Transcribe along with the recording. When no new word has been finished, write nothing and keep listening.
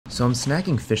So I'm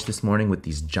snagging fish this morning with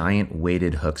these giant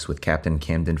weighted hooks with Captain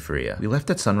Camden Faria. We left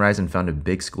at sunrise and found a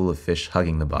big school of fish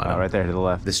hugging the bottom. Oh, right there to the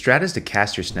left. The strat is to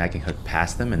cast your snagging hook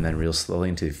past them and then reel slowly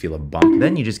until you feel a bump.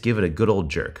 Then you just give it a good old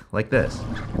jerk, like this.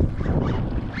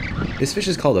 This fish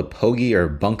is called a pogie or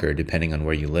bunker depending on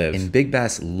where you live, and big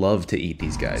bass love to eat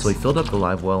these guys. So we filled up the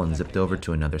live well and zipped over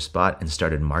to another spot and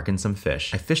started marking some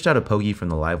fish. I fished out a pogie from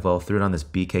the live well, threw it on this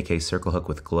BKK circle hook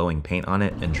with glowing paint on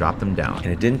it, and dropped them down. And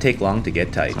it didn't take long to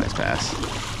get tight. Nice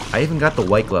pass. I even got the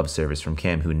white glove service from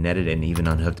Cam, who netted and even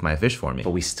unhooked my fish for me.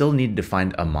 But we still needed to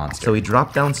find a monster. So we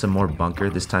dropped down some more bunker,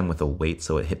 this time with a weight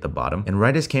so it hit the bottom. And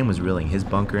right as Cam was reeling his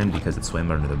bunker in because it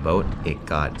swam under the boat, it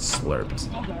got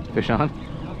slurped. Fish on?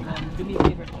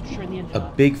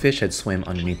 A big fish had swam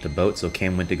underneath the boat, so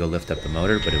Cam went to go lift up the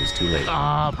motor, but it was too late.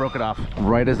 Ah, broke it off.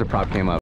 Right as the prop came up.